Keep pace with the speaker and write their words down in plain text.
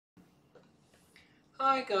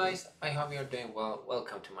Hi guys, I hope you're doing well.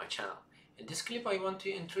 Welcome to my channel. In this clip I want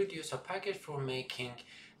to introduce a package for making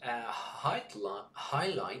a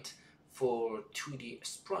highlight for 2D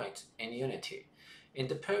sprites in Unity. In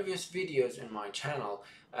the previous videos in my channel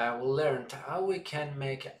we learned how we can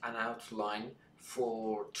make an outline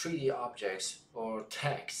for 3D objects or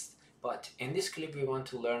text, but in this clip we want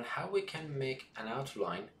to learn how we can make an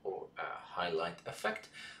outline or a highlight effect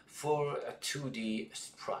for a 2D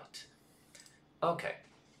sprite. Okay,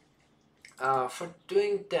 for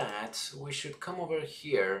doing that, we should come over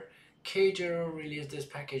here. Kjero released this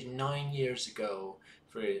package 9 years ago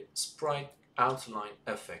for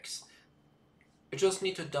SpriteOutlineFx. You just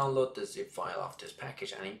need to download the zip file of this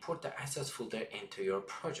package and import the assets folder into your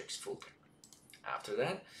projects folder. After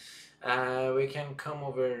that, we can come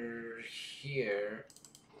over here,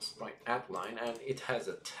 Sprite Outline, and it has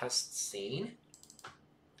a test scene.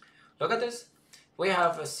 Look at this. We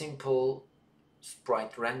have a simple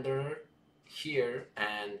sprite renderer here,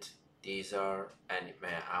 and these are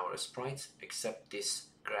our sprites except this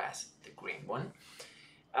grass, the green one.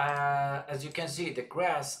 As you can see, the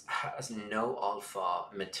grass has no alpha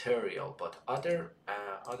material, but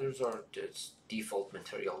others are just default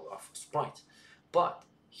material of sprites. But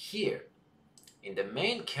here in the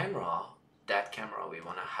main camera, that camera we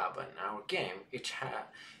want to have in our game, it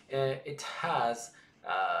has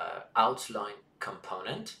outline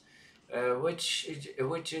component, which is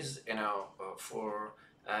for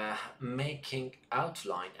making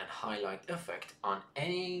outline and highlight effect on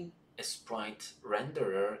any sprite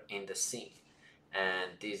renderer in the scene.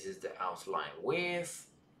 And this is the outline width,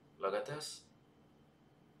 look at this,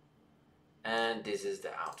 and this is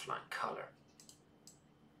the outline color.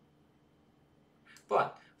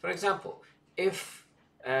 But for example, if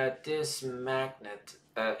this magnet,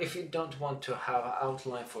 if you don't want to have an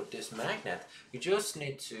outline for this magnet, you just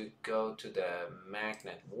need to go to the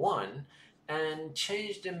magnet 1 and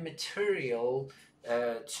change the material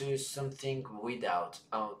to something without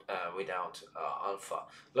alpha.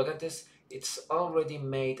 Look at this, it's already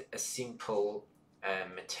made a simple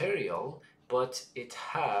material, but it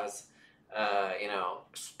has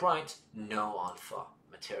sprite no alpha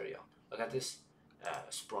material. Look at this,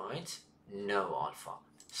 sprite no alpha.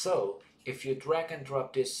 So if you drag and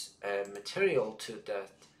drop this material to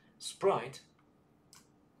that sprite,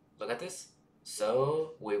 look at this,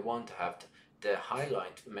 so we want to have the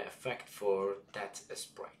highlight effect for that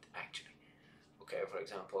sprite actually. Okay, for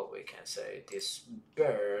example, we can say this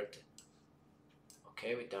bird.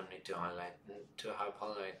 Okay, we don't need to have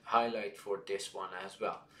highlight for this one as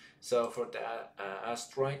well. So for the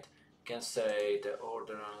sprite, you can say the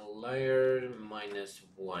order on layer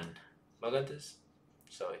 -1. Look at this,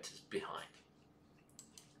 so it is behind,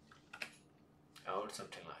 or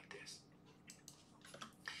something like this.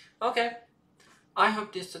 Okay, I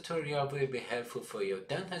hope this tutorial will be helpful for you.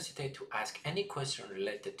 Don't hesitate to ask any question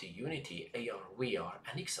related to Unity, AR, VR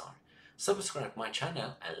and XR. Subscribe my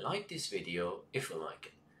channel and like this video if you like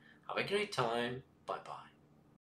it. Have a great time. Bye bye.